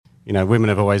women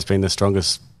have always been the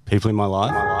strongest people in my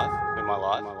life.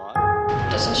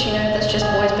 Doesn't she know that's just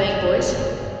boys being boys?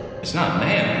 It's not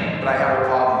man. But I have a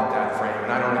problem with that frame,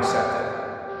 and I don't accept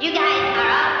it. You guys are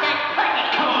all done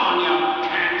pudding. Come on, you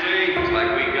pansy. Looks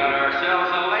like we got ourselves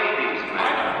a ladies'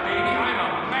 man. I'm a baby, I'm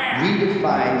a man.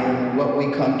 Redefining what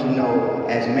we come to know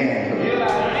as manhood.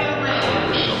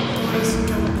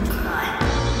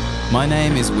 My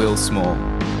name is Will Small.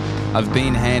 I've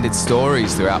been handed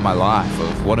stories throughout my life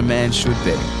of what a man should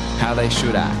be, how they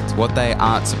should act, what they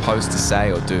aren't supposed to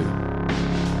say or do.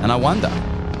 And I wonder,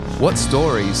 what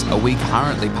stories are we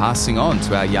currently passing on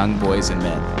to our young boys and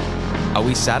men? Are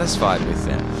we satisfied with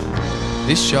them?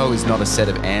 This show is not a set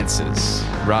of answers.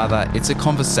 Rather, it's a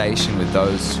conversation with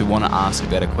those who want to ask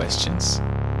better questions,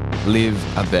 live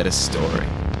a better story.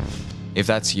 If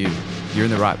that's you, you're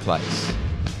in the right place.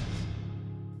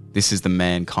 This is the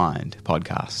Mankind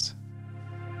podcast.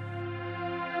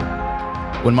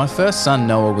 When my first son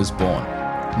Noah was born,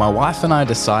 my wife and I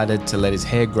decided to let his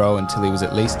hair grow until he was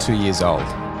at least 2 years old.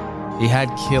 He had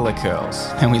killer curls,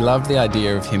 and we loved the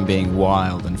idea of him being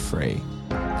wild and free.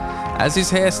 As his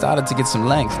hair started to get some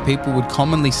length, people would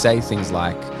commonly say things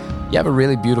like, "You have a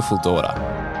really beautiful daughter."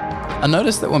 I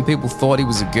noticed that when people thought he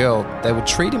was a girl, they would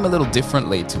treat him a little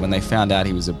differently to when they found out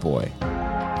he was a boy.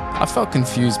 I felt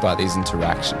confused by these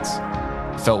interactions.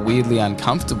 I felt weirdly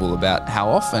uncomfortable about how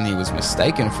often he was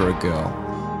mistaken for a girl,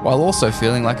 while also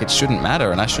feeling like it shouldn't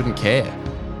matter and I shouldn't care.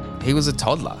 He was a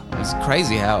toddler. It's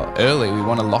crazy how early we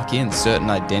want to lock in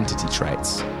certain identity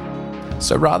traits.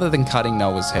 So rather than cutting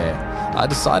Noah's hair, I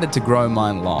decided to grow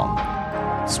mine long.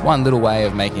 It's one little way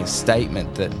of making a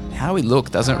statement that how we look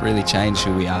doesn't really change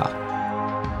who we are.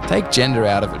 Take gender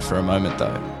out of it for a moment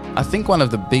though. I think one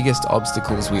of the biggest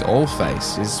obstacles we all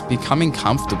face is becoming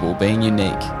comfortable being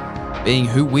unique, being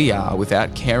who we are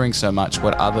without caring so much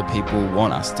what other people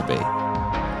want us to be.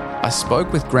 I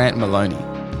spoke with Grant Molony,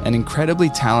 an incredibly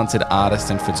talented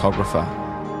artist and photographer,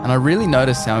 and I really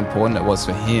noticed how important it was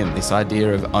for him, this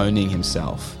idea of owning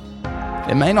himself.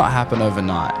 It may not happen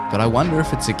overnight, but I wonder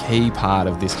if it's a key part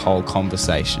of this whole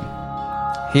conversation.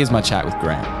 Here's my chat with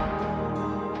Grant.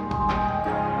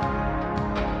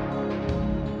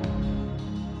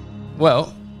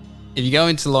 Well, if you go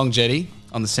into Long Jetty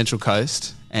on the Central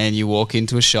Coast and you walk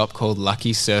into a shop called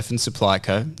Lucky Surf and Supply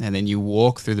Co., and then you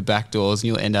walk through the back doors and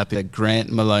you'll end up in a Grant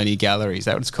Molony Gallery. Is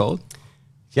that what it's called?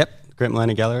 Yep, Grant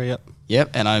Molony Gallery, yep.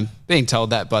 Yep, and I'm being told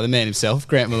that by the man himself,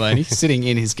 Grant Molony, sitting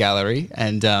in his gallery.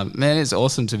 And man, it's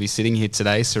awesome to be sitting here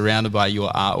today surrounded by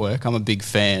your artwork. I'm a big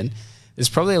fan. There's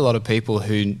probably a lot of people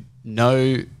who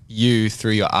know you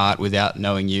through your art without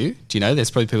knowing you. Do you know? There's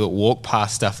probably people that walk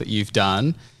past stuff that you've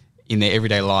done in their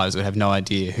everyday lives would have no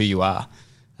idea who you are.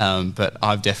 But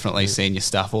I've definitely seen your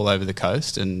stuff all over the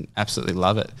coast and absolutely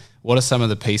love it. What are some of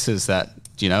the pieces that,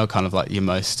 are kind of like you're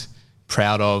most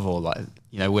proud of, or like,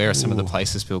 where are some of the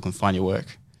places people can find your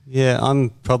work? Yeah, I'm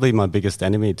probably my biggest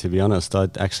enemy, to be honest. I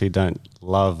actually don't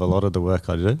love a lot of the work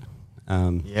I do.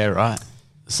 Yeah, right.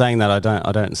 Saying that,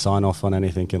 I don't sign off on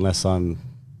anything unless I'm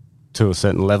to a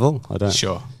certain level. I don't.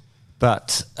 Sure.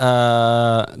 But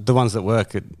the ones that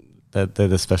work, they're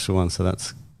the special ones, so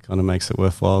that's kind of makes it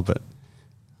worthwhile. But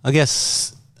I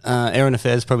guess Air and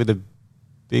Affair is probably the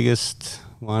biggest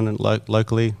one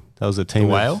locally. That was a team.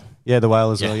 The Whale? Yeah, the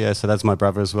Whale as well, yeah. So that's my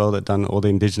brother as well that done all the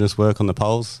Indigenous work on the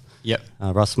poles. Yep.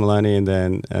 Russ Molony, and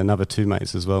then another two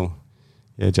mates as well.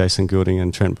 Yeah, Jason Goulding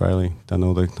and Trent Brayley done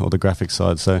all the graphic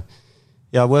side. So,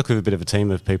 yeah, I work with a bit of a team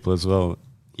of people as well.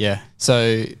 Yeah.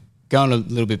 So going a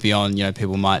little bit beyond,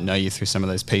 people might know you through some of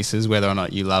those pieces, whether or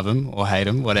not you love them or hate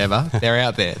them, whatever. They're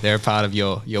out there. They're a part of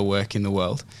your work in the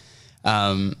world.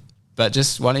 But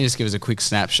just why don't you just give us a quick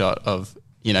snapshot of,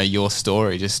 your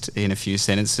story, just in a few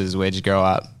sentences. Where'd you grow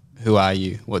up? Who are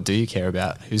you? What do you care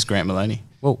about? Who's Grant Molony?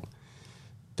 Well,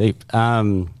 deep.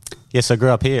 Yes, I grew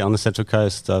up here on the Central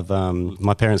Coast.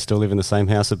 My parents still live in the same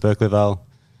house at Berkeley Vale.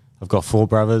 I've got 4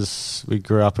 brothers. We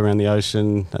grew up around the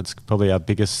ocean. That's probably our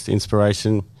biggest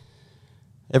inspiration.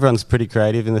 Everyone's pretty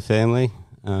creative in the family.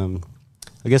 I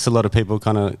guess a lot of people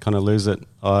kind of lose it.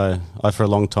 I for a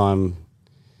long time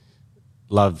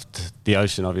loved the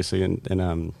ocean, obviously,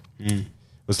 and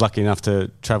was lucky enough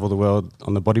to travel the world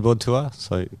on the bodyboard tour,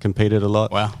 so competed a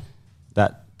lot. Wow.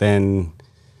 That then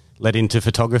led into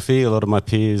photography. A lot of my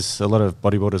peers, a lot of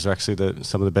bodyboarders are actually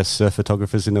some of the best surf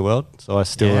photographers in the world. So I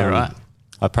still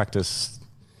I practice,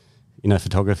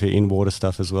 photography in water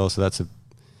stuff as well. So that's a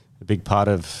big part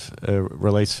of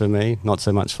release for me. Not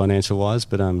so much financial wise,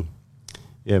 but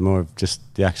more of just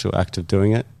the actual act of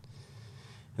doing it.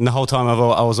 And the whole time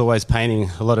I was always painting.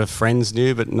 A lot of friends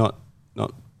knew, but not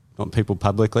people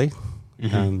publicly.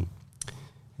 Mm-hmm.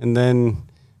 And then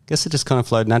I guess it just kind of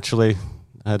flowed naturally.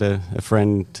 I had a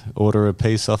friend order a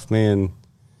piece off me, and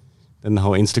then the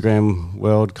whole Instagram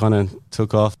world kind of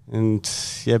took off. And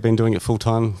yeah, been doing it full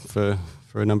time for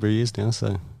a number of years now.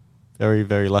 So very,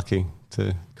 very lucky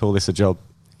to call this a job.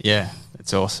 Yeah,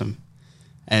 that's awesome.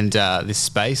 And this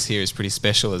space here is pretty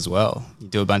special as well. You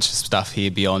do a bunch of stuff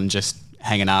here beyond just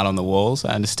hanging out on the walls,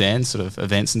 I understand. Sort of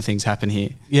events and things happen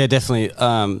here. Yeah, definitely.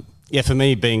 Yeah, for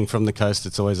me, being from the coast,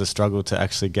 it's always a struggle to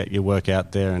actually get your work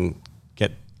out there and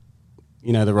get,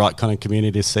 the right kind of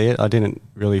community to see it. I didn't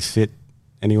really fit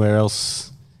anywhere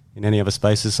else in any other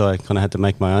spaces, so I kind of had to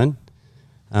make my own.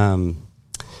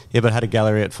 But I had a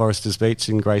gallery at Foresters Beach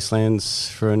in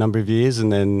Gracelands for a number of years, and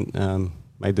then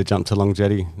made the jump to Long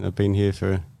Jetty. I've been here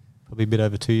for probably a bit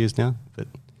over 2 years now. But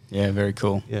yeah, very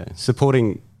cool. Yeah,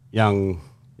 supporting young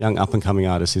up and coming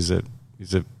artists is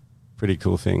a pretty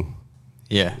cool thing.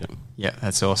 Yeah,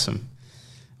 that's awesome.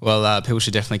 Well, people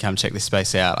should definitely come check this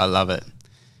space out. I love it.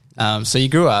 So you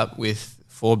grew up with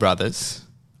 4 brothers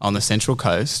on the Central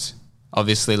Coast,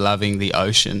 obviously loving the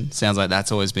ocean. Sounds like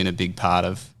that's always been a big part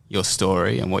of your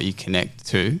story and what you connect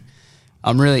to.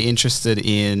 I'm really interested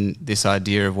in this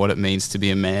idea of what it means to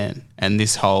be a man, and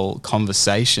this whole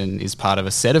conversation is part of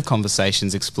a set of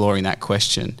conversations exploring that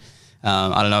question.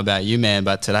 I don't know about you, man,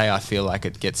 but today I feel like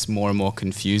it gets more and more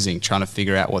confusing trying to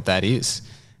figure out what that is.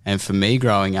 And for me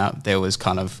growing up, there was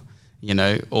kind of,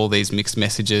 all these mixed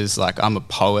messages like, I'm a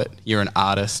poet, you're an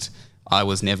artist. I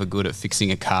was never good at fixing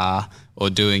a car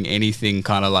or doing anything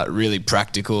kind of like really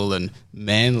practical and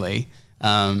manly.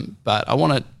 But I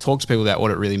want to talk to people about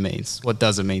what it really means. What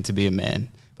does it mean to be a man?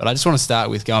 But I just want to start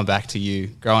with going back to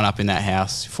you, growing up in that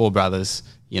house, 4 brothers,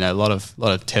 a lot of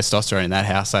testosterone in that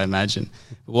house, I imagine.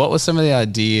 What were some of the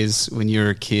ideas when you were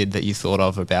a kid that you thought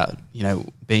of about,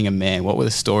 being a man? What were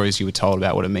the stories you were told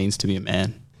about what it means to be a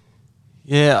man?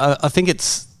 Yeah, I think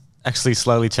it's actually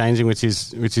slowly changing, which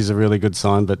is a really good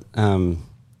sign. But I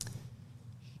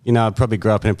probably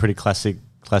grew up in a pretty classic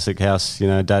house.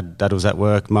 Dad was at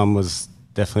work, mum was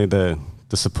definitely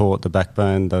the support, the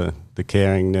backbone, the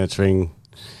caring, nurturing.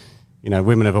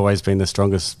 Women have always been the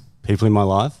strongest people in my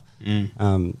life.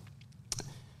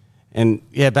 And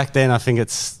yeah, back then I think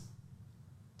it's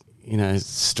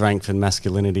strength and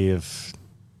masculinity of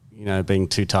being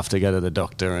too tough to go to the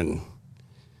doctor and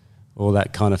all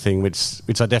that kind of thing, which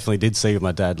I definitely did see with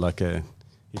my dad. Like he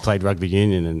played rugby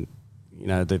union, and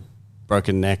the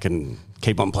broken neck and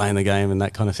keep on playing the game and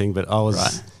that kind of thing. But I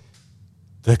was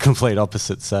the complete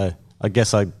opposite. So I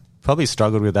guess I probably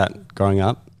struggled with that growing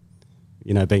up.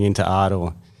 Being into art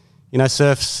or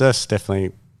surf's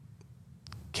definitely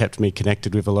kept me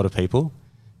connected with a lot of people.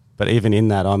 But even in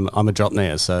that, I'm a drop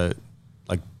kneer, so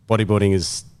like bodyboarding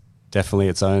is definitely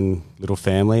its own little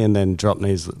family, and then drop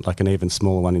knee is like an even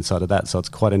smaller one inside of that. So it's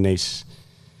quite a niche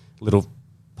little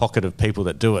pocket of people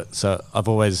that do it. So I've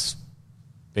always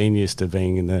been used to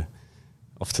being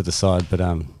off to the side. But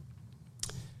I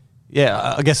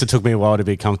guess it took me a while to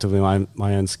be comfortable in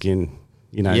my own skin.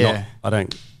 I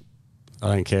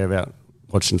don't care about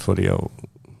watching footy or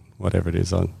whatever it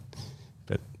is on.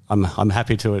 But I'm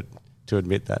happy to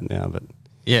admit that now. But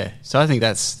yeah, so I think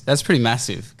that's pretty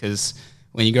massive, because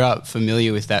when you grow up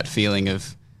familiar with that feeling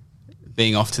of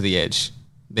being off to the edge,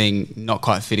 being not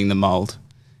quite fitting the mold,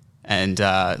 and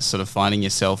sort of finding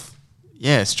yourself,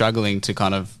 struggling to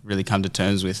kind of really come to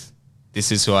terms with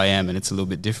this is who I am and it's a little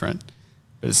bit different.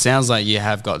 But it sounds like you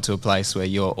have got to a place where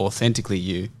you're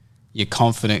authentically you're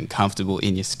confident and comfortable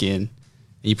in your skin.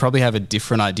 And you probably have a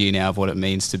different idea now of what it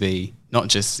means to be not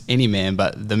just any man,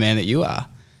 but the man that you are.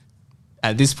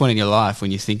 At this point in your life,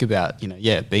 when you think about,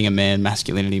 being a man,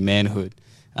 masculinity, manhood,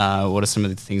 what are some of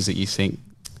the things that you think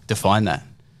define that?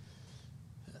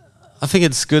 I think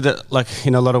it's good that, like,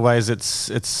 in a lot of ways,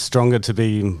 it's stronger to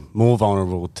be more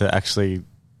vulnerable, to actually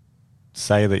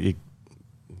say that you're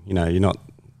not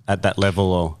at that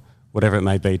level or whatever it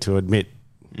may be, to admit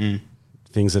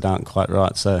things that aren't quite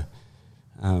right. So,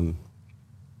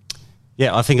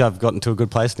 I think I've gotten to a good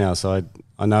place now. So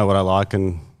I know what I like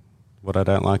and what I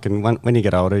don't like. And when you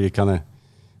get older, you kind of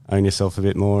own yourself a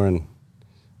bit more and,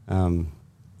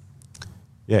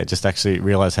 just actually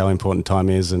realise how important time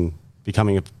is, and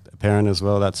becoming a parent as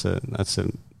well. That's a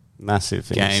massive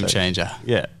thing. Game changer.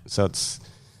 Yeah. So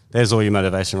there's all your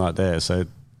motivation right there. So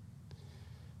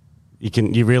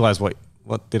you realise what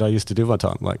did I used to do my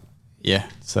time like. Yeah.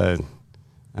 So.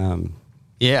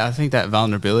 I think that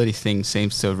vulnerability thing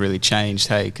seems to have really changed,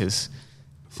 hey, because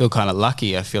I feel kind of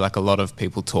lucky. I feel like a lot of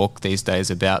people talk these days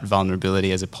about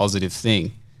vulnerability as a positive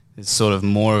thing. It's sort of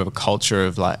more of a culture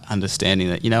of like understanding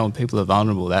that, when people are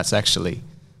vulnerable,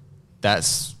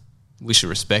 we should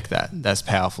respect that. That's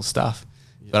powerful stuff.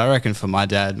 But I reckon for my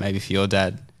dad, maybe for your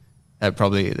dad, it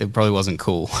probably wasn't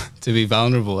cool to be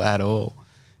vulnerable at all.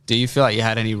 Do you feel like you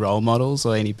had any role models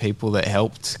or any people that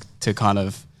helped to kind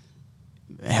of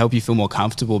help you feel more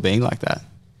comfortable being like that?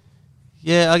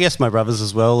 Yeah, I guess my brothers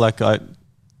as well. Like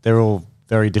they're all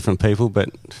very different people, but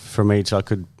from each I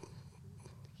could,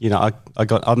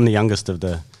 I'm the youngest of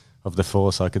the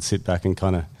four, so I could sit back and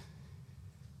kind of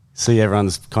see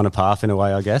everyone's kind of path in a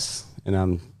way, I guess,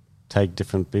 and take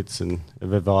different bits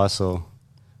of advice or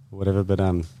whatever. But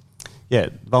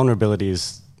vulnerability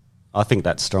is, I think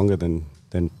that's stronger than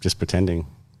just pretending.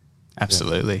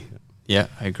 Absolutely. Yeah,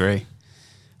 I agree.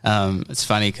 It's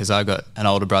funny because I got an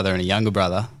older brother and a younger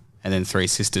brother, and then 3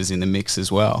 sisters in the mix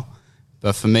as well.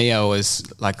 But for me, I always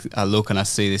I look and I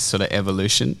see this sort of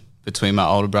evolution between my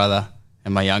older brother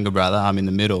and my younger brother. I'm in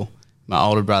the middle. My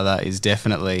older brother is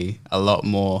definitely a lot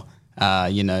more,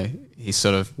 he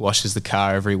sort of washes the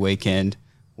car every weekend,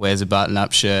 wears a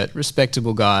button-up shirt,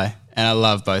 respectable guy, and I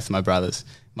love both my brothers.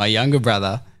 My younger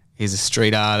brother, he's a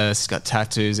street artist, got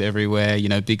tattoos everywhere,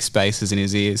 big spaces in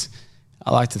his ears.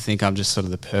 I like to think I'm just sort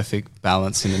of the perfect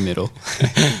balance in the middle.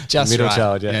 Just middle right.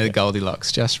 child, yeah. The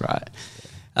Goldilocks, just right.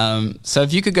 So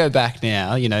if you could go back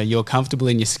now, you're comfortable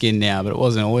in your skin now, but it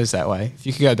wasn't always that way. If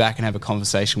you could go back and have a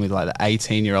conversation with like the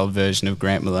 18-year-old version of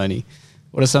Grant Molony,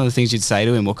 what are some of the things you'd say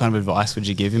to him? What kind of advice would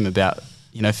you give him about,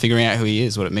 figuring out who he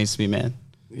is, what it means to be a man?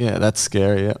 Yeah, that's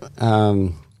scary. Yeah.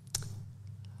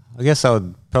 I guess I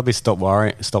would probably stop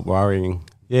worrying.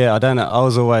 Yeah, I don't know. I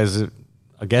was always,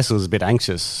 I guess I was a bit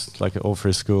anxious, like all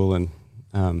through school, and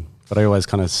but I always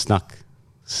kind of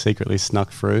secretly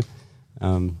snuck through.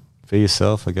 Be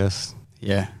yourself, I guess.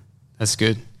 Yeah, that's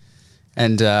good.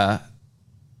 And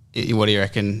what do you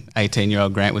reckon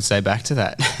 18-year-old Grant would say back to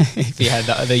that? If he had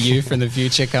the you from the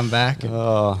future come back?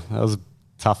 Oh, that was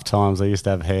tough times. I used to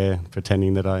have hair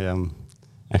pretending that I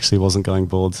actually wasn't going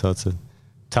bald, so it's a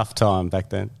tough time back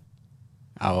then.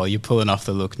 Oh, well, you're pulling off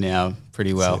the look now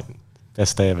pretty well. So,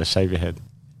 best day ever, shave your head.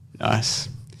 Nice.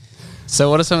 So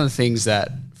what are some of the things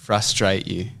that frustrate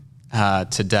you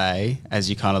today as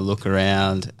you kind of look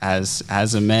around as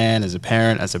a man, as a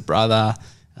parent, as a brother,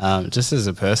 just as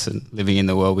a person living in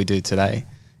the world we do today?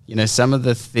 Some of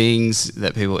the things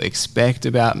that people expect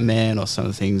about men, or some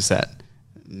of the things that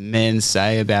men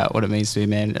say about what it means to be a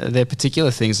man, are there particular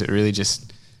things that really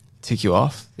just tick you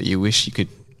off that you wish you could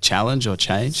challenge or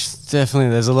change?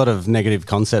 Definitely. There's a lot of negative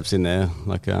concepts in there,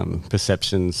 like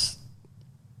perceptions.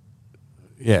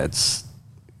 Yeah, it's,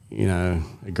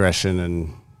 aggression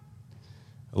and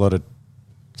a lot of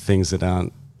things that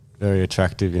aren't very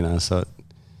attractive, So,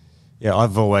 yeah,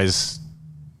 I've always,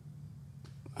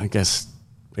 I guess,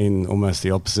 been almost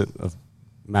the opposite of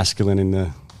masculine in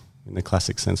the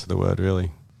classic sense of the word,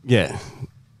 really. Yeah.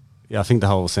 Yeah, I think the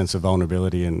whole sense of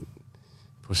vulnerability and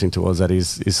pushing towards that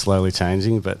is slowly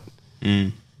changing, but...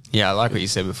 Yeah, I like what you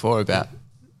said before about,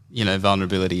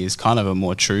 vulnerability is kind of a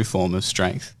more true form of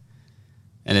strength.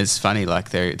 And it's funny, like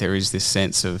there is this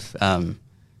sense of...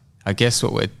 I guess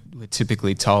what we're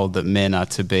typically told that men are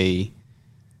to be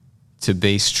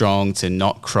strong, to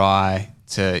not cry,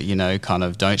 to, kind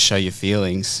of don't show your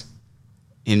feelings.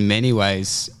 In many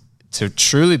ways, to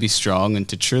truly be strong and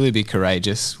to truly be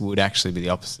courageous would actually be the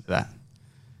opposite of that.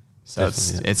 So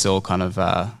it's all kind of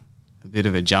a bit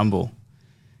of a jumble.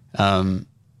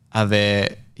 Are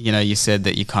there, you said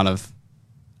that you kind of,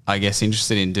 I guess,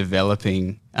 interested in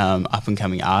developing up and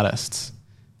coming artists,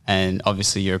 and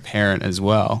obviously you're a parent as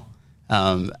well.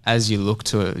 As you look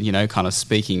to, kind of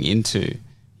speaking into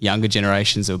younger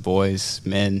generations of boys,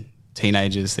 men,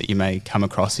 teenagers that you may come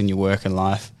across in your work and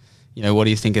life, what do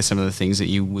you think are some of the things that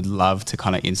you would love to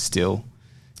kind of instill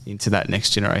into that next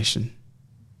generation?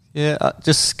 Yeah,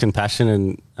 just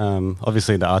compassion, and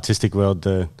obviously the artistic world,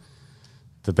 the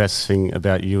best thing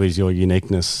about you is your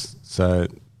uniqueness. So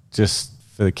just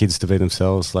for the kids to be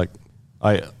themselves, like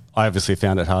I obviously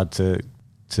found it hard to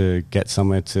get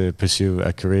somewhere to pursue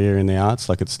a career in the arts.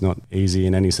 Like, it's not easy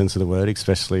in any sense of the word,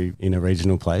 especially in a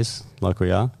regional place like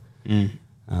we are.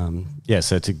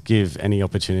 So to give any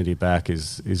opportunity back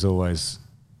is always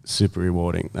super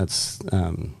rewarding. That's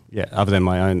other than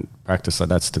my own practice, like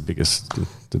that's the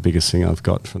biggest thing I've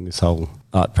got from this whole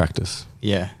art practice.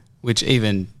 Yeah, which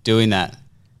even doing that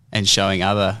and showing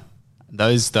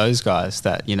those guys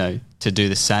that, to do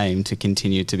the same, to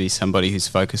continue to be somebody who's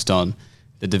focused on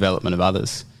the development of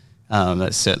others.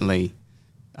 That's certainly,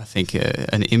 I think,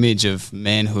 an image of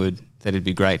manhood that it'd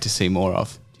be great to see more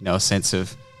of. A sense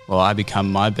of, well, I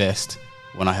become my best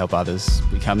when I help others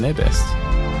become their best.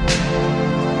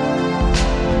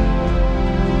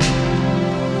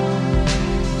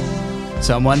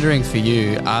 So I'm wondering for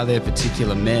you, are there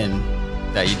particular men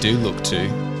that you do look to,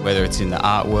 whether it's in the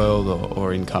art world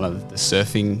or in kind of the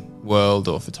surfing world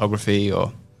or photography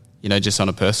or, you know, just on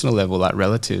a personal level, like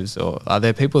relatives? Or are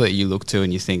there people that you look to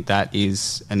and you think that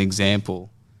is an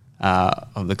example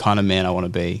of the kind of man I want to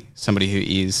be? Somebody who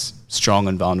is strong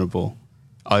and vulnerable,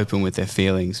 open with their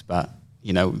feelings, but,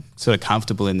 you know, sort of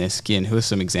comfortable in their skin. Who are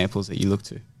some examples that you look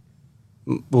to?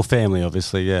 Well, family,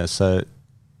 obviously, yeah. So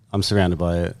I'm surrounded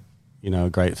by, a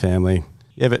great family.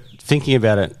 Yeah, but thinking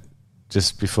about it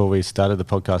just before we started the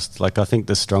podcast, like, I think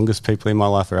the strongest people in my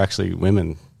life are actually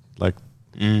women. Like,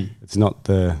 it's not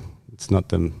the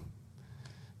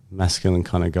masculine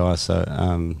kind of guy.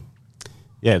 So,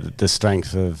 the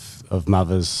strength of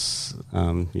mothers,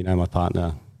 my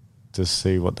partner, to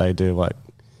see what they do, like,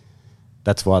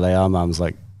 that's why they are mums.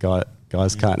 Like,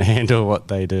 guys can't handle what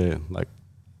they do. Like,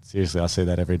 seriously, I see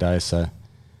that every day. So,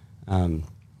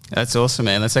 that's awesome,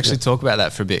 man. Let's actually talk about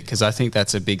that for a bit, because I think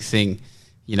that's a big thing.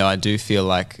 You know, I do feel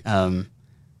like to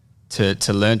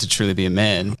learn to truly be a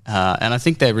man, and I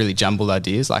think they're really jumbled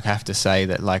ideas. Like, I have to say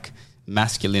that, like,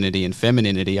 masculinity and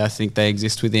femininity, I think they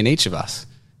exist within each of us.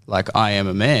 Like, I am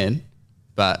a man,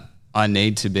 but I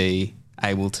need to be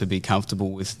able to be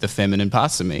comfortable with the feminine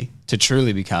parts of me to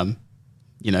truly become,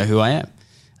 who I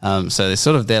am. So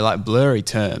they're like blurry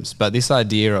terms, but this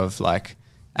idea of, like,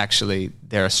 actually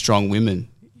there are strong women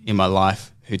in my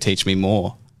life who teach me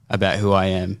more about who I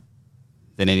am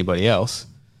than anybody else.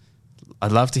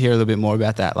 I'd love to hear a little bit more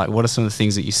about that. Like, what are some of the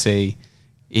things that you see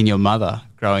in your mother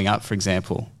growing up, for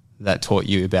example, that taught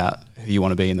you about who you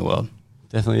want to be in the world?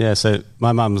 Definitely, yeah. So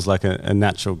my mum's like a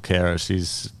natural carer.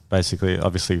 She's basically,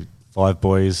 obviously, 5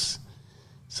 boys.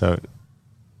 So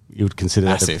you would consider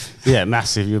massive.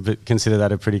 Massive. You would consider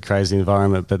that a pretty crazy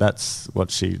environment, but that's what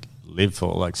she lived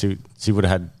for. Like, she would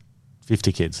have had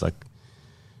 50 kids. Like,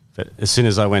 but as soon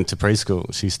as I went to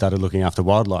preschool, she started looking after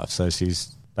wildlife. So she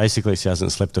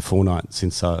hasn't slept a full night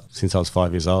since I was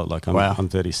 5 years old. Like, I'm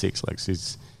 36. Like,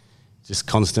 she's just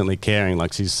constantly caring.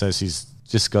 Like, she's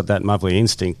just got that motherly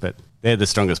instinct. But they're the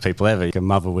strongest people ever. A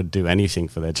mother would do anything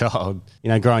for their child.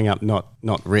 Growing up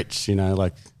not rich,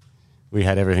 like, we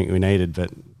had everything we needed,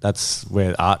 but that's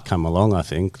where art come along, I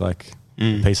think. Like,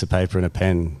 a piece of paper and a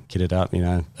pen, kitted up,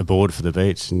 a board for the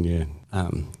beach. And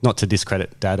not to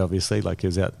discredit Dad, obviously. Like, he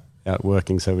was out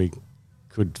working so we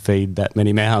could feed that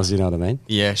many mouths, you know what I mean?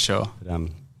 Yeah, sure. But,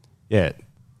 yeah.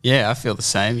 Yeah, I feel the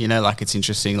same. Like, it's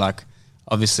interesting. Like,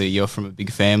 obviously you're from a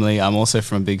big family. I'm also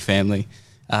from a big family.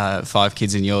 5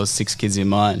 kids in yours, 6 kids in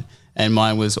mine. And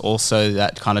mine was also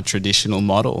that kind of traditional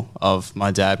model of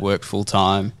my dad worked full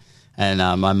time and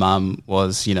my mum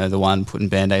was, the one putting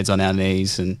Band-Aids on our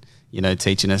knees and,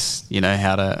 teaching us,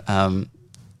 how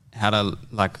to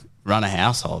like run a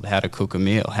household, how to cook a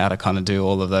meal, how to kind of do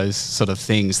all of those sort of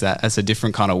things. That's a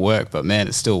different kind of work, but man,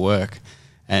 it's still work.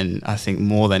 And I think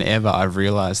more than ever, I've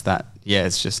realised that,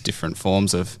 it's just different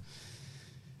forms of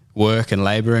work and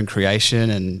labour and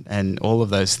creation and all of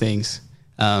those things.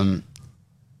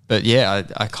 But yeah,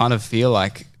 I kind of feel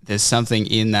like there's something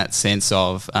in that sense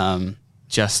of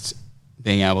just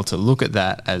being able to look at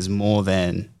that as more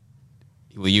than,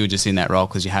 well, you were just in that role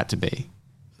because you had to be.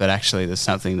 But actually there's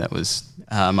something that was,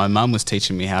 my mum was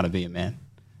teaching me how to be a man.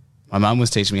 My mum was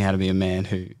teaching me how to be a man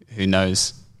who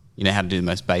knows, how to do the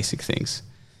most basic things.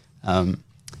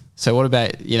 So what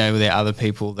about, were there other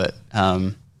people that,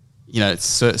 at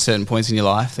certain points in your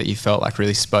life that you felt like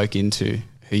really spoke into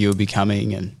who you were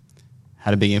becoming and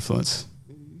had a big influence?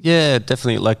 Yeah,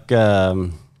 definitely. Like,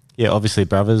 obviously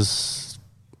brothers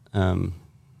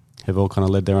have all kind of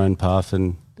led their own path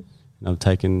and I've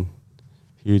taken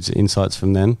huge insights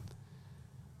from them.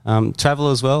 Travel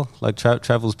as well. Like,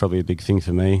 travel is probably a big thing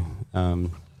for me.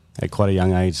 At quite a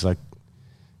young age, like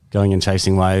going and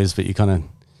chasing waves, but you kind of,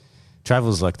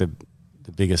 travel's like the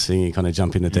biggest thing. You kind of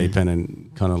jump in the deep end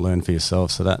and kind of learn for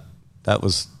yourself. So that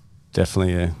was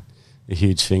definitely a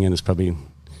huge thing, and it's probably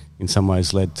in some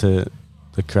ways led to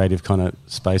the creative kind of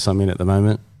space I'm in at the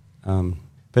moment.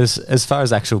 But as far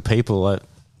as actual people, I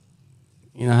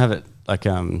have it like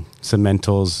some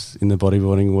mentors in the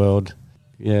bodyboarding world.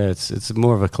 Yeah, it's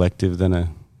more of a collective than a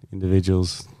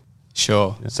individuals.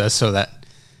 Sure. Yeah. So sort of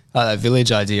that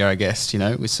village idea, I guess.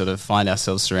 We sort of find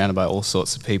ourselves surrounded by all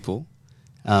sorts of people,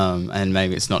 and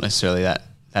maybe it's not necessarily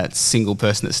that single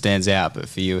person that stands out, but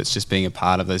for you, it's just being a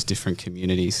part of those different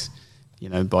communities.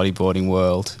 Bodyboarding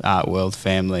world, art world,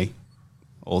 family,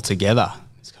 all together.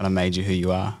 It's kind of made you who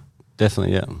you are.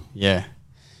 Definitely, yeah. Yeah.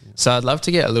 So I'd love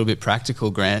to get a little bit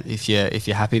practical, Grant, if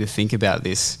you're happy to think about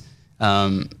this.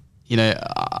 I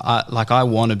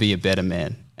want to be a better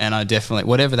man, and I definitely,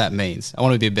 whatever that means, I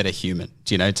want to be a better human.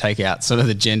 Take out sort of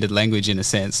the gendered language in a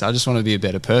sense. I just want to be a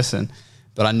better person.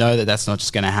 But I know that that's not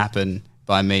just going to happen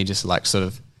by me just like sort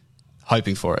of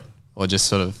hoping for it or just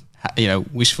sort of,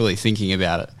 wishfully thinking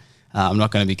about it. I'm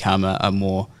not going to become a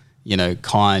more,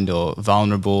 kind or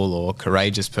vulnerable or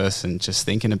courageous person just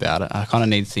thinking about it. I kind of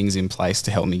need things in place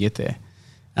to help me get there.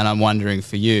 And I'm wondering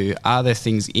for you, are there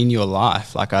things in your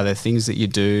life, like are there things that you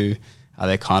do, are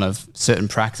there kind of certain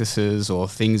practices or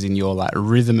things in your like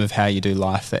rhythm of how you do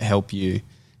life that help you,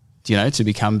 to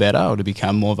become better or to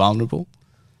become more vulnerable?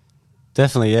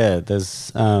 Definitely, yeah.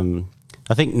 There's,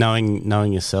 I think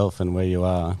knowing yourself and where you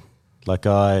are, like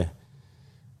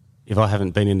if I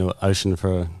haven't been in the ocean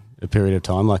for a period of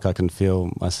time, like I can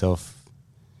feel myself,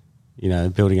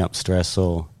 building up stress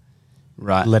or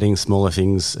letting smaller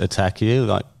things attack you,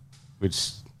 like,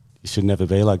 which you should never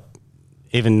be, like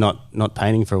even not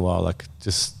painting for a while, like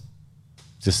just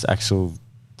the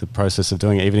process of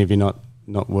doing it, even if you're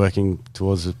not working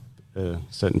towards a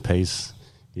certain piece,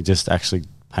 you're just actually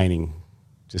painting,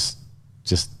 just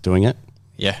doing it.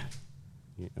 Yeah.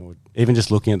 Even just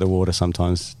looking at the water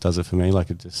sometimes does it for me. Like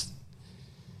it just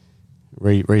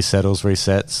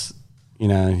resets.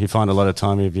 You find a lot of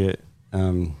time if you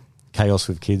chaos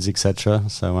with kids, etc.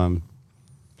 So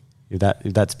if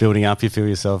that's building up, you feel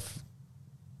yourself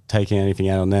taking anything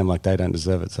out on them, like they don't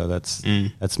deserve it. So that's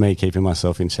me keeping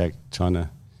myself in check, trying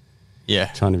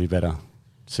to be better.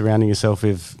 Surrounding yourself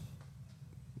with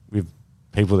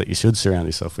people that you should surround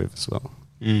yourself with as well.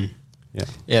 Yeah,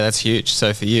 that's huge.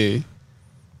 So for you,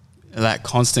 that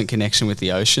constant connection with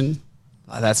the ocean,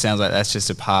 that sounds like that's just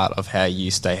a part of how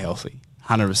you stay healthy,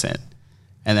 100%.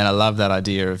 And then I love that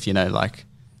idea of, like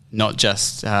not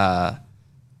just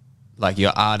like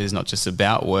your art is not just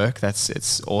about work.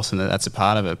 It's awesome that that's a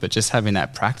part of it, but just having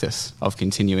that practice of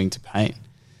continuing to paint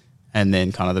and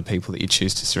then kind of the people that you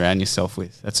choose to surround yourself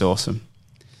with. That's awesome.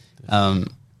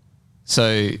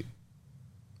 So,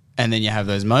 and then you have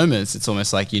those moments, it's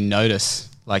almost like you notice,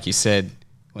 like you said,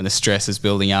 when the stress is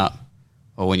building up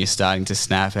or when you're starting to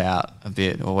snap out a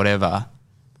bit or whatever,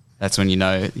 that's when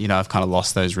I've kind of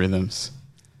lost those rhythms.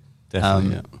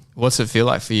 Definitely, yeah. What's it feel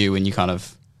like for you when you kind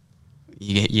of,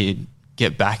 you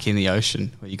get back in the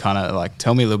ocean, where you kind of like,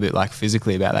 tell me a little bit like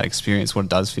physically about that experience, what it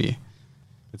does for you?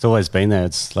 It's always been there.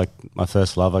 It's like my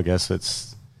first love, I guess.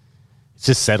 It's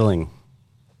just settling,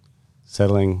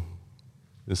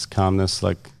 this calmness,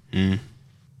 like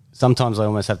sometimes I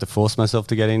almost have to force myself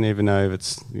to get in, even though if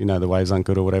it's, the waves aren't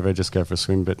good or whatever, just go for a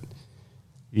swim. But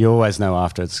you always know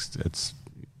after it's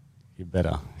you're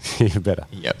better. You're better.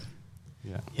 Yep.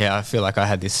 Yeah, I feel like I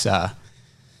had this sort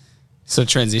of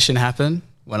transition happen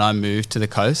when I moved to the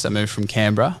coast. I moved from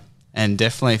Canberra, and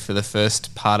definitely for the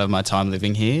first part of my time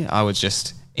living here, I would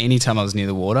just, anytime I was near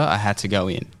the water, I had to go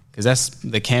in. Because that's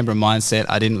the Canberra mindset.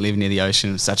 I didn't live near the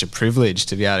ocean. It was such a privilege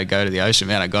to be able to go to the ocean.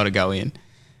 Man, I got to go in.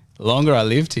 The longer I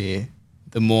lived here,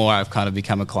 the more I've kind of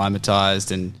become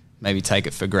acclimatized and maybe take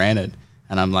it for granted.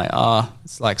 And I'm like,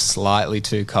 it's like slightly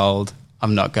too cold.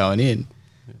 I'm not going in.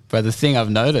 But the thing I've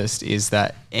noticed is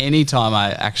that anytime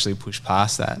I actually push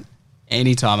past that,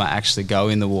 anytime I actually go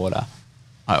in the water,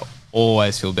 I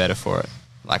always feel better for it,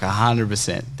 like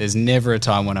 100%. There's never a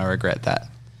time when I regret that.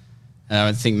 And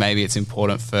I think maybe it's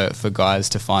important for guys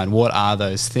to find what are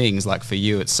those things. Like for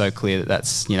you, it's so clear that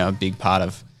that's, a big part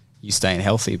of you staying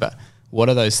healthy. But what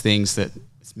are those things that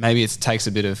maybe it takes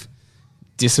a bit of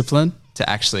discipline to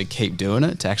actually keep doing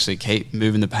it, to actually keep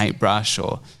moving the paintbrush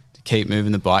or to keep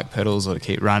moving the bike pedals or to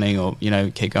keep running or,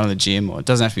 keep going to the gym, or it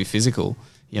doesn't have to be physical,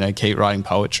 keep writing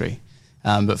poetry,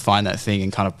 but find that thing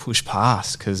and kind of push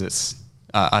past, because it's,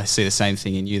 I see the same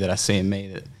thing in you that I see in me,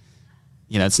 that,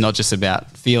 it's not just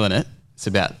about feeling it, it's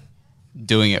about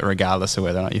doing it regardless of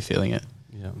whether or not you're feeling it.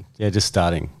 Yeah, just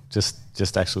starting,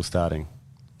 just actual starting.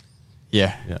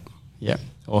 Yeah.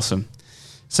 Awesome.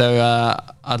 So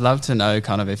I'd love to know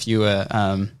kind of if you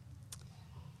were,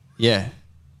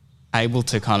 able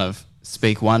to kind of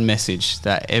speak one message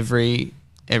that every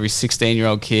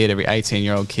 16-year-old kid, every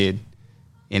 18-year-old kid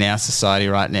in our society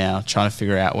right now trying to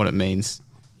figure out what it means,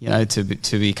 to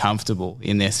be comfortable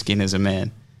in their skin as a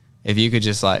man. If you could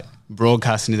just like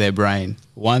broadcast into their brain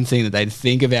one thing that they'd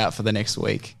think about for the next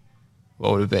week,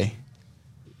 what would it be?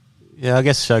 Yeah, I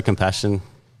guess show compassion.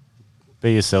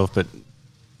 Be yourself, but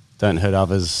don't hurt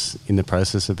others in the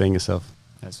process of being yourself.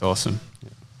 That's awesome. Yeah.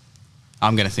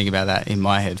 I'm going to think about that in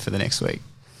my head for the next week.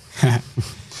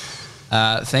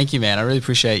 Thank you, man. I really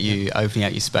appreciate you opening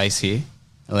out your space here,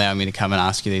 allowing me to come and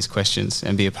ask you these questions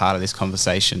and be a part of this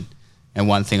conversation. And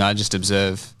one thing I just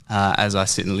observe as I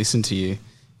sit and listen to you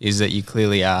is that you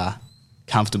clearly are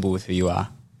comfortable with who you are.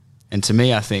 And to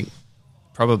me, I think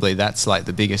probably that's like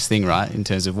the biggest thing, right? In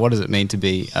terms of what does it mean to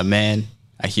be a man,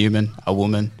 a human, a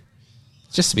woman,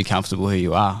 just to be comfortable who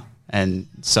you are. And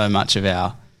so much of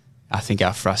our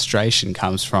frustration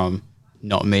comes from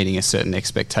not meeting a certain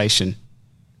expectation,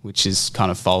 which is kind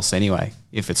of false anyway,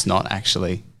 if it's not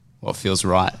actually what feels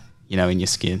right, in your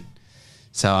skin.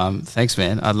 So thanks,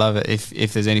 man. I'd love it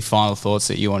if there's any final thoughts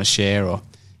that you want to share or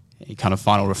any kind of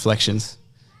final reflections.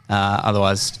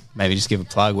 Otherwise, maybe just give a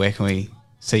plug. Where can we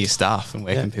see your stuff and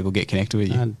where can people get connected with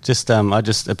you? I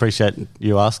just appreciate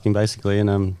you asking, basically,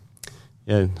 and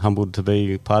humbled to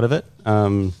be part of it.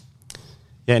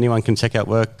 Anyone can check out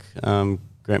work,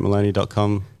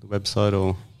 grantmolony.com, the website,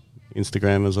 or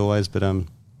Instagram as always. But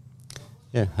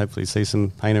hopefully see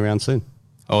some paint around soon.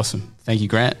 Awesome. Thank you,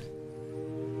 Grant.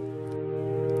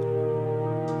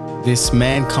 This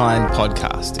Mankind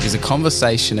podcast is a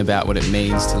conversation about what it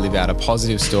means to live out a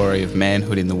positive story of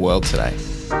manhood in the world today.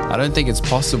 I don't think it's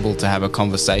possible to have a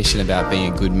conversation about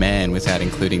being a good man without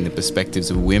including the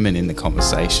perspectives of women in the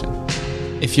conversation.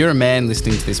 If you're a man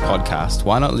listening to this podcast,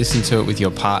 why not listen to it with your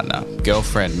partner,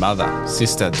 girlfriend, mother,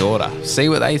 sister, daughter? See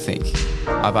what they think.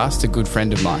 I've asked a good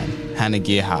friend of mine, Hannah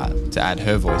Gearhart, to add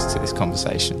her voice to this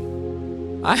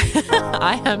conversation.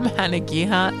 I am Hannah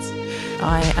Gearhart.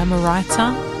 I am a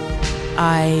writer.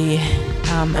 I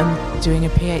am doing a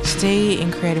PhD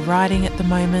in creative writing at the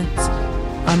moment.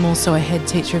 I'm also a head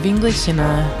teacher of English in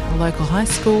a local high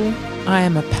school. I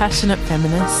am a passionate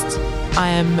feminist. I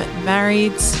am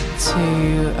married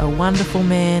to a wonderful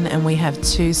man and we have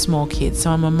 2 small kids, so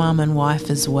I'm a mum and wife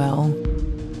as well.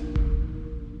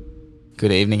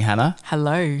 Good evening, Hannah.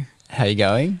 Hello. How are you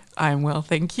going? I'm well,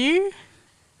 thank you.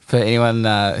 For anyone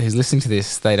who's listening to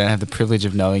this, they don't have the privilege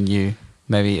of knowing you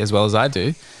maybe as well as I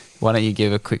do. Why don't you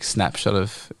give a quick snapshot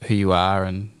of who you are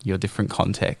and your different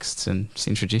contexts and just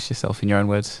introduce yourself in your own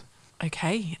words?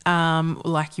 Okay.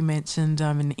 Like you mentioned,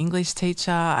 I'm an English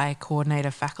teacher. I coordinate a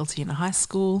faculty in a high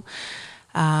school.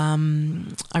 I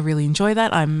really enjoy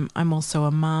that. I'm also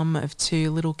a mum of 2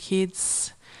 little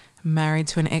kids, married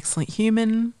to an excellent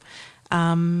human.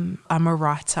 I'm a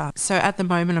writer. So at the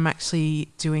moment, I'm actually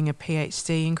doing a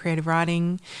PhD in creative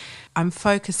writing. I'm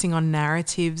focusing on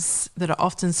narratives that are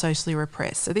often socially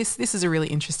repressed. So this is a really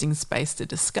interesting space to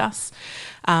discuss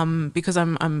because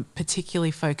I'm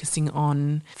particularly focusing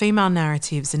on female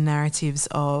narratives and narratives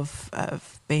of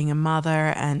being a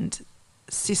mother and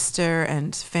sister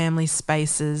and family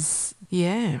spaces.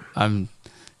 Yeah. I'm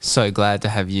so glad to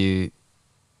have you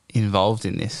involved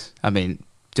in this. I mean,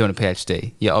 doing a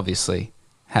PhD, you obviously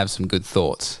have some good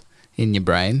thoughts in your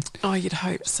brain. Oh, you'd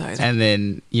hope so. And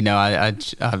then,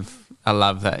 I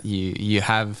love that you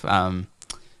have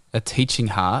a teaching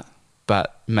heart,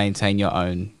 but maintain your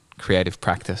own creative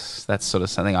practice. That's sort of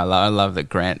something I love. I love that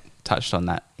Grant touched on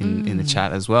that in the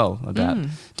chat as well about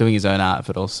doing his own art,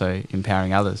 but also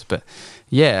empowering others. But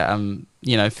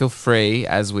feel free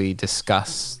as we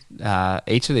discuss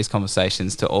each of these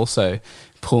conversations to also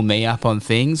pull me up on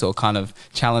things or kind of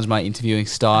challenge my interviewing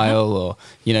style or,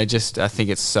 I think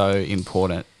it's so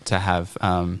important to have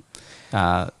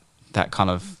that kind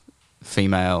of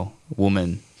female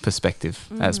woman perspective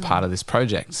as part of this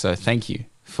project. So thank you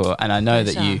and I know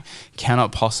that you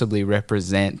cannot possibly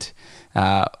represent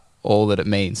all that it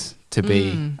means to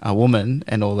be a woman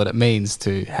and all that it means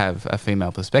to have a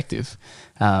female perspective.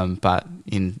 But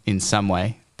in some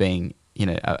way being,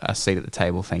 a seat at the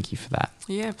table. Thank you for that.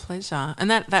 Yeah, pleasure.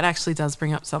 And that actually does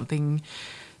bring up something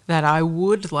that I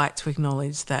would like to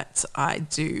acknowledge, that I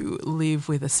do live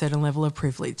with a certain level of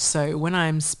privilege. So when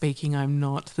I'm speaking, I'm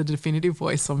not the definitive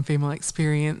voice on female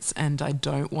experience, and I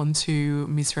don't want to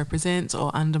misrepresent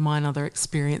or undermine other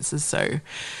experiences. So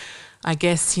I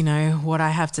guess, what I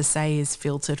have to say is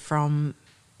filtered from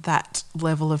that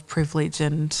level of privilege,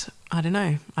 and I don't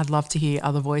know, I'd love to hear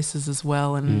other voices as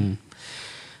well and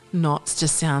not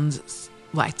just sound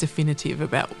like definitive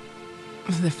about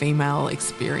the female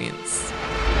experience.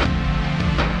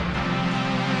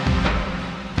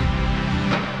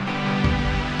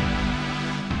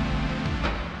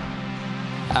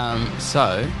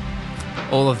 So,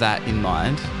 all of that in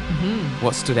mind,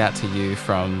 what stood out to you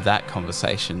from that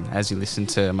conversation as you listened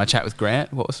to my chat with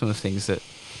Grant? What were some of the things that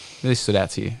really stood out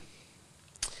to you?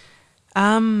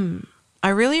 I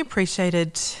really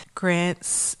appreciated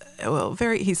Grant's,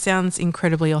 he sounds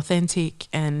incredibly authentic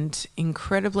and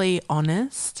incredibly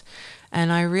honest.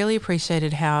 And I really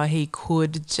appreciated how he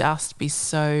could just be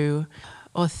so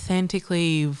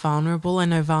authentically vulnerable. I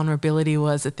know vulnerability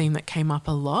was a theme that came up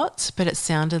a lot, but it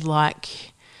sounded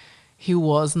like he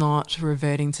was not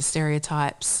reverting to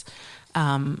stereotypes,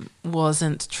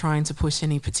 wasn't trying to push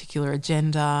any particular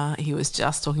agenda. He was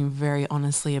just talking very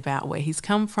honestly about where he's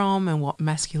come from and what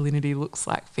masculinity looks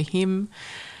like for him.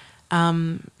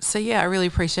 So yeah, I really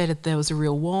appreciated there was a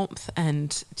real warmth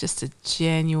and just a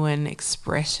genuine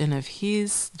expression of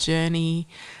his journey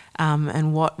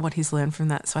and what he's learned from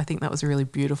that. So I think that was a really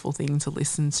beautiful thing to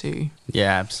listen to.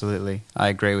 Yeah, absolutely. I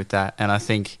agree with that. And I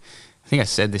think I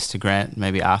said this to Grant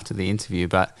maybe after the interview,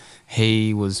 but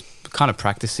he was kind of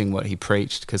practicing what he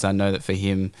preached, because I know that for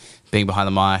him, being behind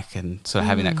the mic and sort of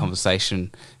having that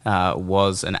conversation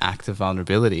was an act of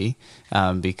vulnerability,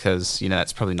 because,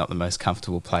 that's probably not the most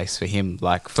comfortable place for him.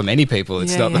 Like for many people,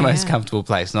 it's not the most comfortable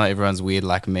place. Not everyone's weird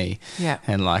like me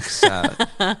and likes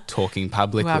talking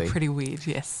publicly. You are pretty weird,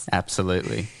 yes.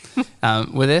 Absolutely.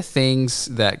 Were there things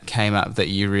that came up that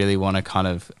you really want to kind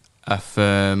of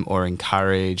affirm or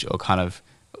encourage or kind of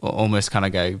almost kind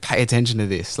of go, pay attention to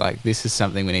this, like this is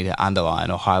something we need to underline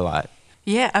or highlight?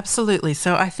 Yeah, absolutely.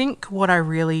 So I think one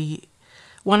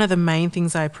of the main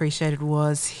things I appreciated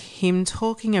was him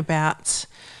talking about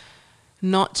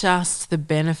not just the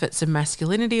benefits of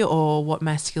masculinity or what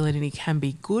masculinity can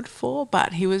be good for,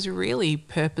 but he was really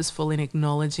purposeful in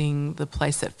acknowledging the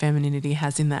place that femininity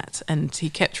has in that. And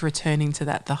he kept returning to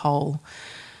that, the whole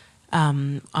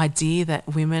idea that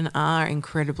women are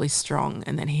incredibly strong,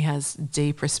 and that he has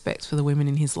deep respect for the women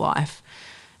in his life.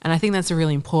 And I think that's a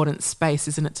really important space,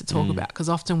 isn't it, to talk about? Because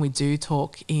often we do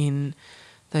talk in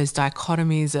those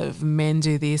dichotomies of men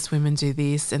do this, women do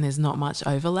this, and there's not much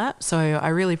overlap. So I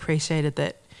really appreciated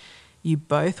that you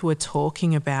both were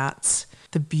talking about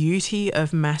the beauty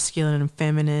of masculine and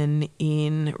feminine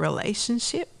in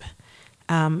relationship,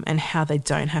 and how they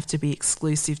don't have to be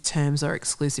exclusive terms or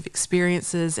exclusive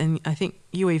experiences. And I think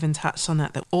you even touched on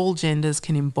that all genders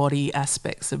can embody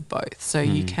aspects of both. So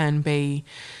you can be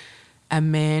a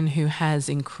man who has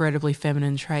incredibly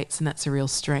feminine traits, and that's a real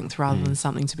strength rather than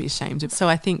something to be ashamed of. So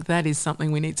I think that is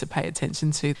something we need to pay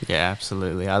attention to. Yeah,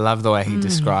 absolutely. I love the way he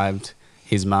described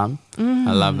his mum.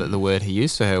 I love that the word he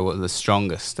used for her was the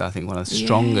strongest. I think one of the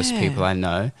strongest people I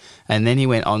know. And then he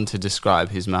went on to describe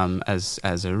his mum as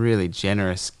a really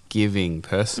generous, giving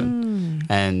person.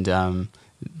 And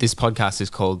this podcast is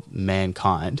called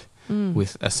Mankind,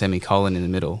 with a semicolon in the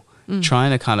middle,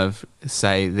 trying to kind of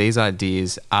say these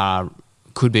ideas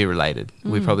could be related.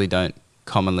 We probably don't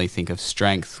commonly think of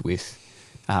strength with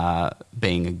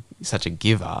being such a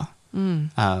giver.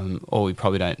 Or we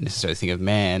probably don't necessarily think of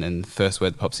man, and the first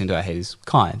word that pops into our head is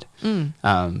kind.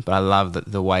 But I love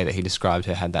that the way that he described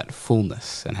her had that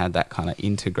fullness and had that kind of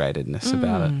integratedness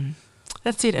about it.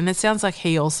 That's it. And it sounds like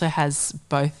he also has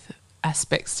both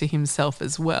aspects to himself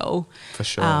as well. For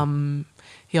sure.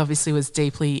 He obviously was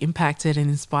deeply impacted and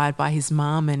inspired by his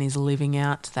mum, and is living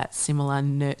out that similar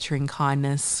nurturing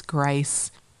kindness,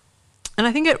 grace. And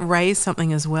I think it raised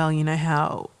something as well,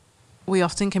 how we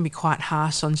often can be quite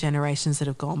harsh on generations that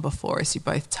have gone before us. You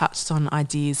both touched on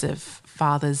ideas of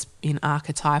fathers in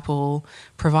archetypal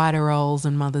provider roles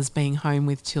and mothers being home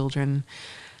with children.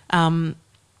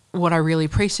 What I really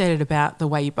appreciated about the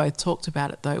way you both talked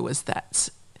about it, though, was that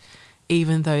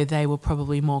even though they were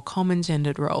probably more common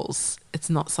gendered roles, it's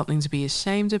not something to be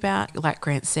ashamed about. Like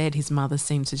Grant said, his mother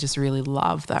seemed to just really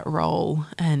love that role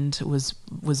and was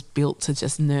built to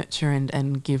just nurture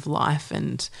and give life.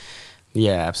 And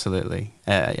yeah, absolutely.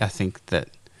 I think that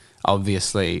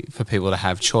obviously for people to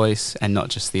have choice, and not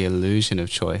just the illusion of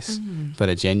choice, but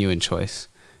a genuine choice,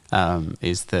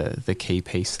 is the key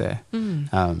piece there.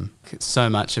 So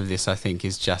much of this, I think,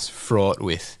 is just fraught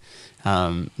with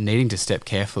needing to step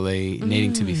carefully,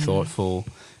 needing to be thoughtful,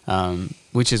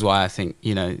 which is why I think,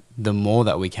 the more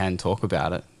that we can talk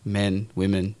about it, men,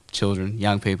 women, children,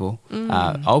 young people,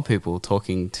 old people,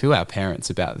 talking to our parents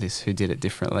about this who did it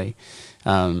differently,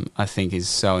 I think is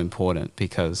so important,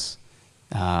 because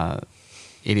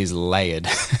it is layered.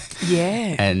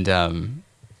 Yeah. And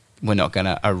we're not going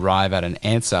to arrive at an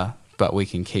answer, but we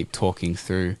can keep talking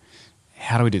through,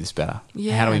 how do we do this better?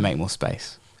 Yeah. How do we make more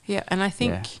space? Yeah, and I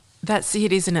think that's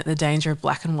it, isn't it? The danger of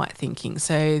black and white thinking.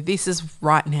 So this is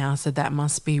right now, so that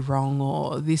must be wrong,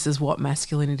 or this is what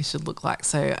masculinity should look like,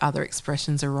 so other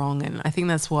expressions are wrong. And I think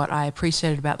that's what I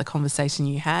appreciated about the conversation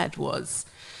you had was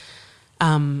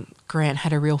Grant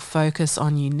had a real focus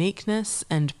on uniqueness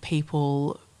and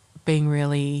people being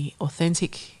really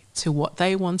authentic to what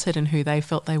they wanted and who they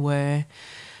felt they were.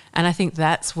 And I think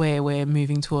that's where we're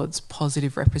moving towards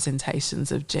positive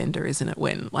representations of gender, isn't it?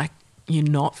 When you're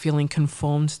not feeling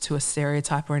conformed to a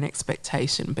stereotype or an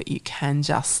expectation, but you can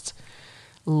just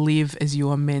live as you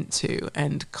are meant to,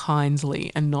 and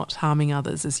kindly, and not harming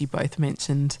others, as you both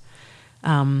mentioned.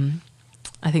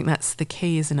 I think that's the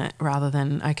key, isn't it? Rather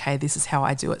than, okay, this is how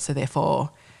I do it, so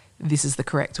therefore this is the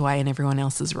correct way and everyone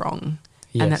else is wrong.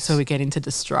 Yes. And that's where we get into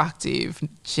destructive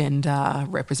gender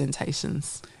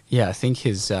representations. Yeah, I think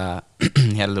his he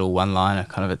had a little one-liner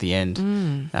kind of at the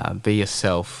end. Be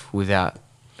yourself without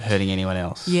hurting anyone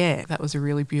else. Yeah, that was a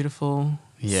really beautiful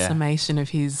Yeah. summation of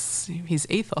his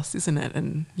ethos, isn't it?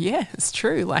 And yeah, it's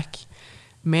true. Like,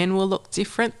 men will look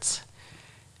different,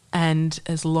 and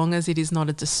as long as it is not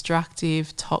a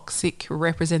destructive, toxic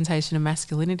representation of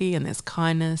masculinity, and there's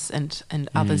kindness and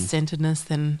other-centeredness,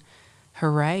 then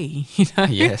hooray, you know?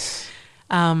 Yes.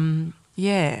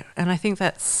 Yeah, and I think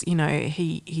that's, you know,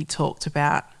 he talked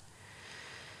about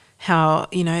how,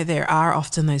 you know, there are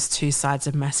often those two sides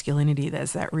of masculinity.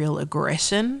 There's that real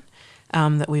aggression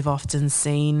that we've often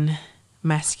seen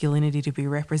masculinity to be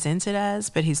represented as,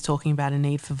 but he's talking about a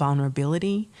need for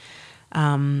vulnerability.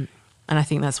 And I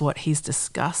think that's what he's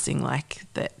discussing, like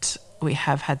that we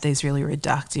have had these really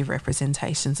reductive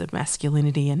representations of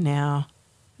masculinity, and now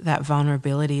that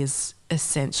vulnerability is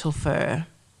essential for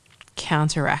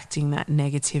counteracting that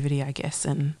negativity, I guess.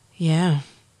 And yeah.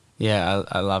 Yeah,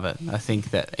 I love it. I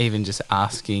think that even just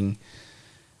asking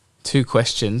two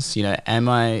questions, you know, am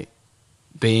I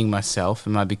being myself?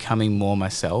 Am I becoming more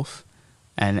myself?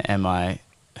 And am I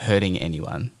hurting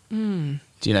anyone? You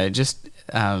know, just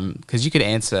because you could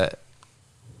answer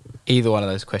either one of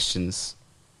those questions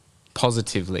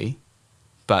positively,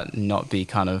 but not be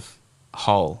kind of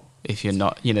whole. If you're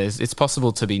not, you know, it's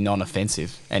possible to be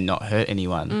non-offensive and not hurt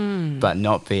anyone, but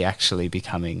not be actually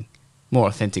becoming more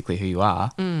authentically who you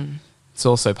are. It's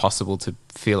also possible to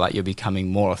feel like you're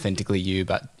becoming more authentically you,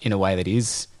 but in a way that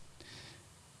is,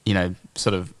 you know,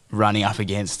 sort of running up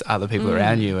against other people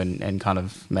around you and kind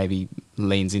of maybe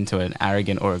leans into an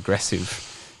arrogant or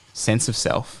aggressive sense of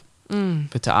self.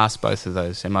 But to ask both of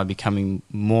those, am I becoming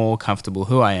more comfortable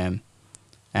who I am,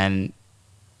 and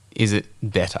is it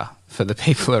better for the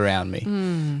people around me,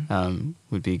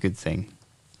 would be a good thing.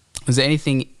 Was there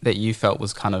anything that you felt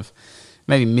was kind of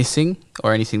maybe missing,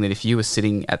 or anything that if you were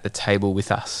sitting at the table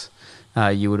with us,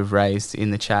 you would have raised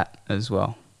in the chat as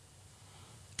well?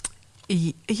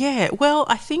 Yeah, well,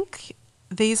 I think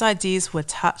these ideas were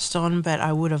touched on, but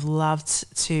I would have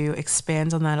loved to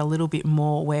expand on that a little bit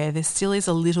more, where there still is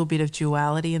a little bit of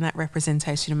duality in that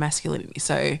representation of masculinity.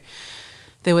 So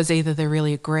there was either the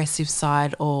really aggressive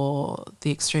side or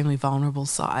the extremely vulnerable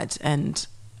side. And,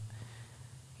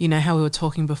 you know, how we were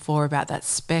talking before about that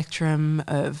spectrum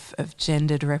of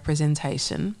gendered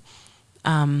representation,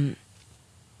 you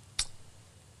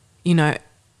know,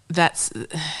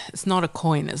 it's not a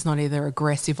coin. It's not either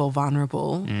aggressive or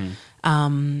vulnerable.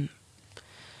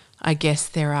 I guess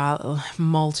there are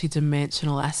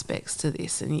multi-dimensional aspects to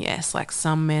this. And yes, like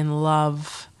some men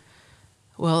love,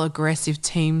 well, aggressive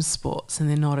team sports, and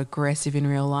they're not aggressive in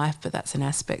real life, but that's an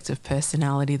aspect of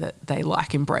personality that they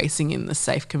like embracing in the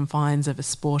safe confines of a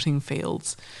sporting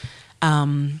field.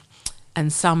 And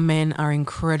some men are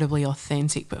incredibly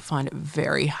authentic but find it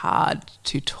very hard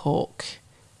to talk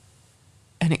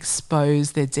and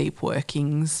expose their deep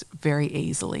workings very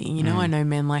easily. You know, I know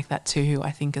men like that too, who I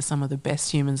think are some of the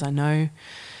best humans I know.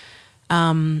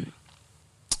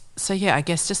 So yeah, I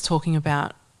guess just talking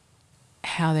about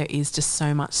how there is just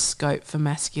so much scope for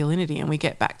masculinity, and we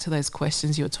get back to those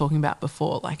questions you were talking about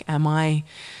before, like, am I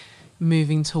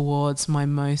moving towards my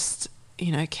most,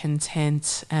 you know,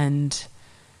 content and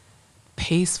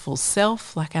peaceful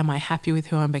self? Like, am I happy with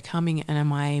who I'm becoming, and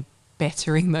am I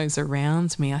bettering those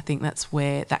around me? I think that's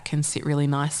where that can sit really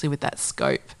nicely with that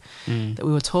scope that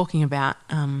we were talking about.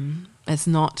 It's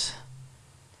not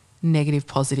negative,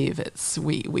 positive. It's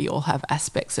we all have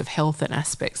aspects of health and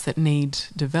aspects that need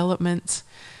development,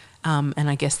 and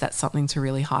I guess that's something to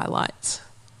really highlight.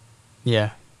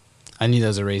 Yeah, I knew there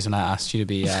was a reason I asked you to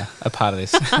be a part of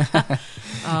this.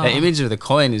 The image of the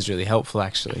coin is really helpful,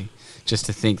 actually, just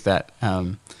to think that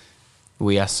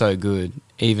we are so good,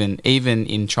 even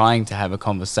in trying to have a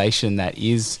conversation that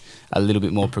is a little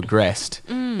bit more progressed.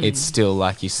 It's still,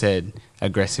 like you said,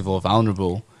 aggressive or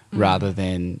vulnerable, rather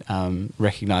than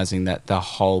recognising that the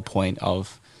whole point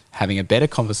of having a better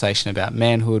conversation about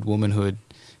manhood, womanhood,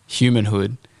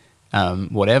 humanhood,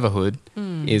 whateverhood,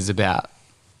 is about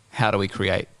how do we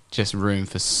create just room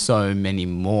for so many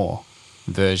more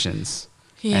versions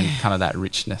and kind of that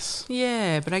richness.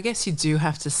 Yeah, but I guess you do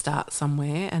have to start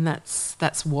somewhere, and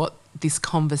that's what this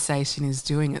conversation is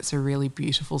doing. It's a really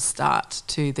beautiful start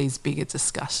to these bigger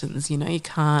discussions. You know, you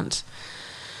can't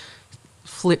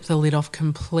flip the lid off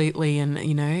completely and,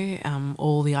 you know,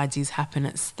 all the ideas happen.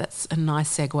 That's a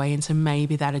nice segue into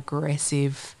maybe that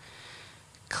aggressive,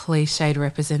 cliched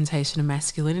representation of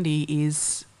masculinity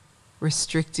is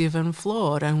restrictive and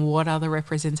flawed, and what other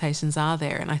representations are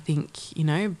there? And I think, you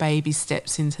know, baby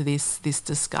steps into this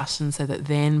discussion so that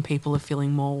then people are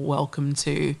feeling more welcome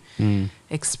to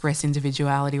express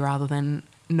individuality rather than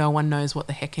no one knows what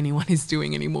the heck anyone is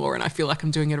doing anymore, and I feel like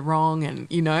I'm doing it wrong, and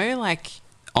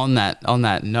On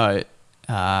that note,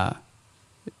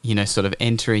 sort of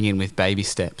entering in with baby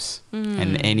steps,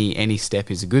 and any step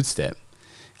is a good step.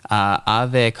 Are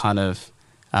there kind of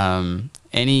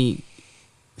any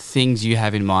things you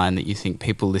have in mind that you think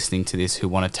people listening to this who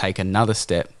want to take another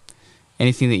step,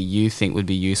 anything that you think would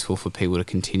be useful for people to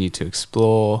continue to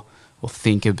explore or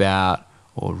think about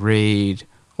or read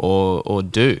or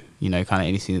do, kind of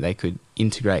anything that they could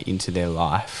integrate into their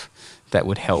life that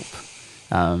would help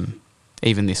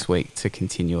even this week to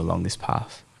continue along this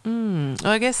path? Well,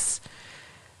 I guess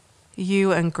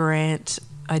you and Grant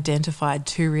identified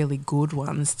two really good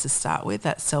ones to start with,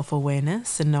 that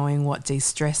self-awareness and knowing what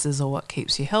de-stresses or what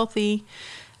keeps you healthy,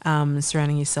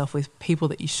 surrounding yourself with people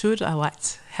that you should. I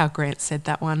liked how Grant said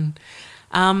that one.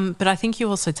 But I think you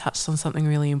also touched on something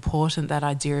really important, that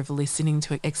idea of listening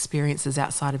to experiences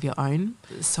outside of your own.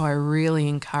 So I really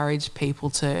encourage people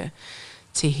to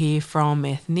hear from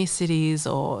ethnicities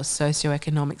or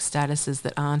socioeconomic statuses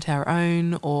that aren't our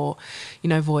own, or,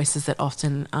 voices that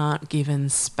often aren't given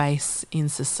space in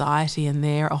society, and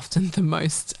they're often the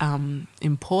most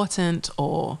important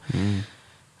or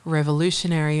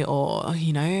revolutionary or,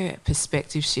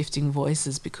 perspective shifting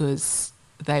voices, because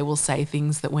they will say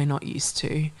things that we're not used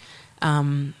to.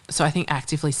 So I think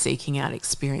actively seeking out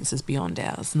experiences beyond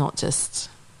ours, not just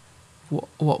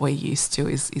what we're used to,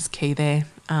 is key there.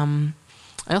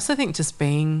 I also think just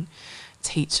being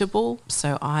teachable.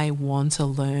 So I want to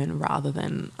learn rather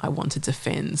than I want to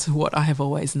defend what I have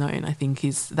always known. I think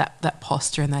is that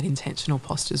posture, and that intentional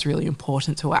posture is really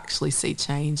important to actually see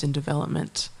change and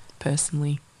development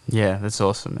personally. Yeah, that's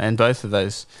awesome. And both of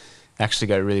those actually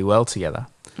go really well together.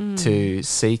 To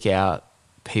seek out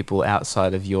people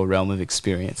outside of your realm of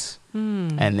experience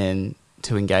and then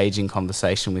to engage in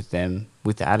conversation with them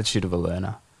with the attitude of a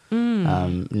learner.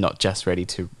 Not just ready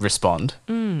to respond,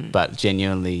 but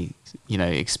genuinely,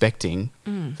 expecting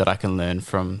that I can learn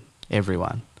from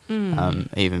everyone,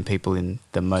 even people in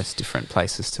the most different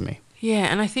places to me.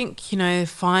 Yeah, and I think,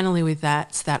 finally with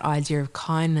that idea of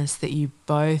kindness that you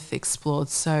both explored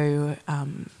so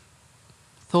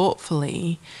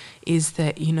thoughtfully, is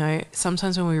that,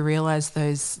 sometimes when we realise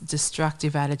those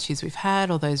destructive attitudes we've had,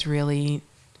 or those really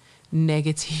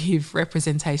negative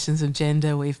representations of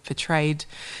gender we've portrayed,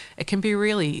 it can be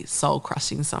really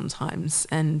soul-crushing sometimes.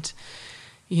 And,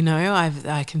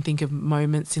 I can think of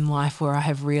moments in life where I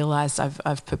have realised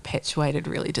I've perpetuated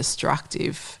really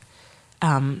destructive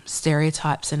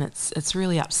stereotypes, and it's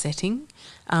really upsetting.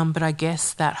 But I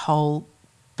guess that whole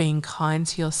being kind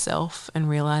to yourself and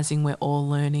realising we're all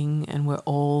learning and we're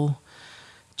all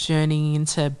journeying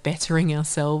into bettering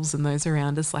ourselves and those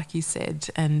around us, like you said,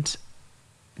 and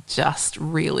just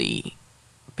really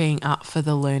being up for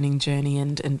the learning journey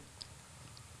and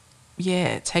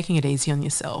taking it easy on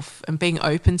yourself and being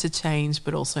open to change,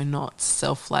 but also not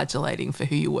self-flagellating for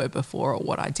who you were before or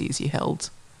what ideas you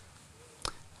held.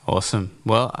 Awesome.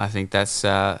 Well, I think that's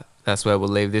where we'll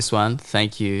leave this one.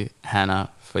 Thank you,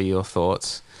 Hannah, for your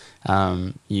thoughts.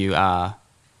 You are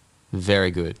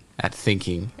very good at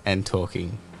thinking and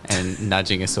talking and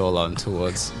nudging us all on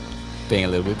towards being a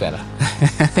little bit better.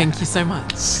 Thank you so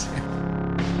much.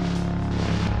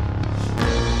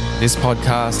 This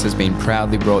podcast has been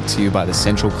proudly brought to you by the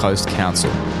Central Coast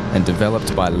Council and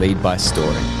developed by Lead by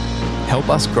Story. Help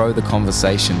us grow the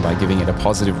conversation by giving it a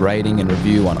positive rating and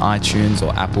review on iTunes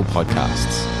or Apple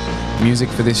Podcasts. Music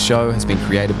for this show has been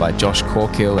created by Josh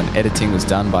Corkill and editing was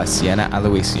done by Sienna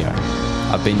Aloisio.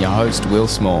 I've been your host, Will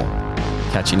Small.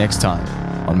 Catch you next time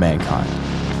on Mankind.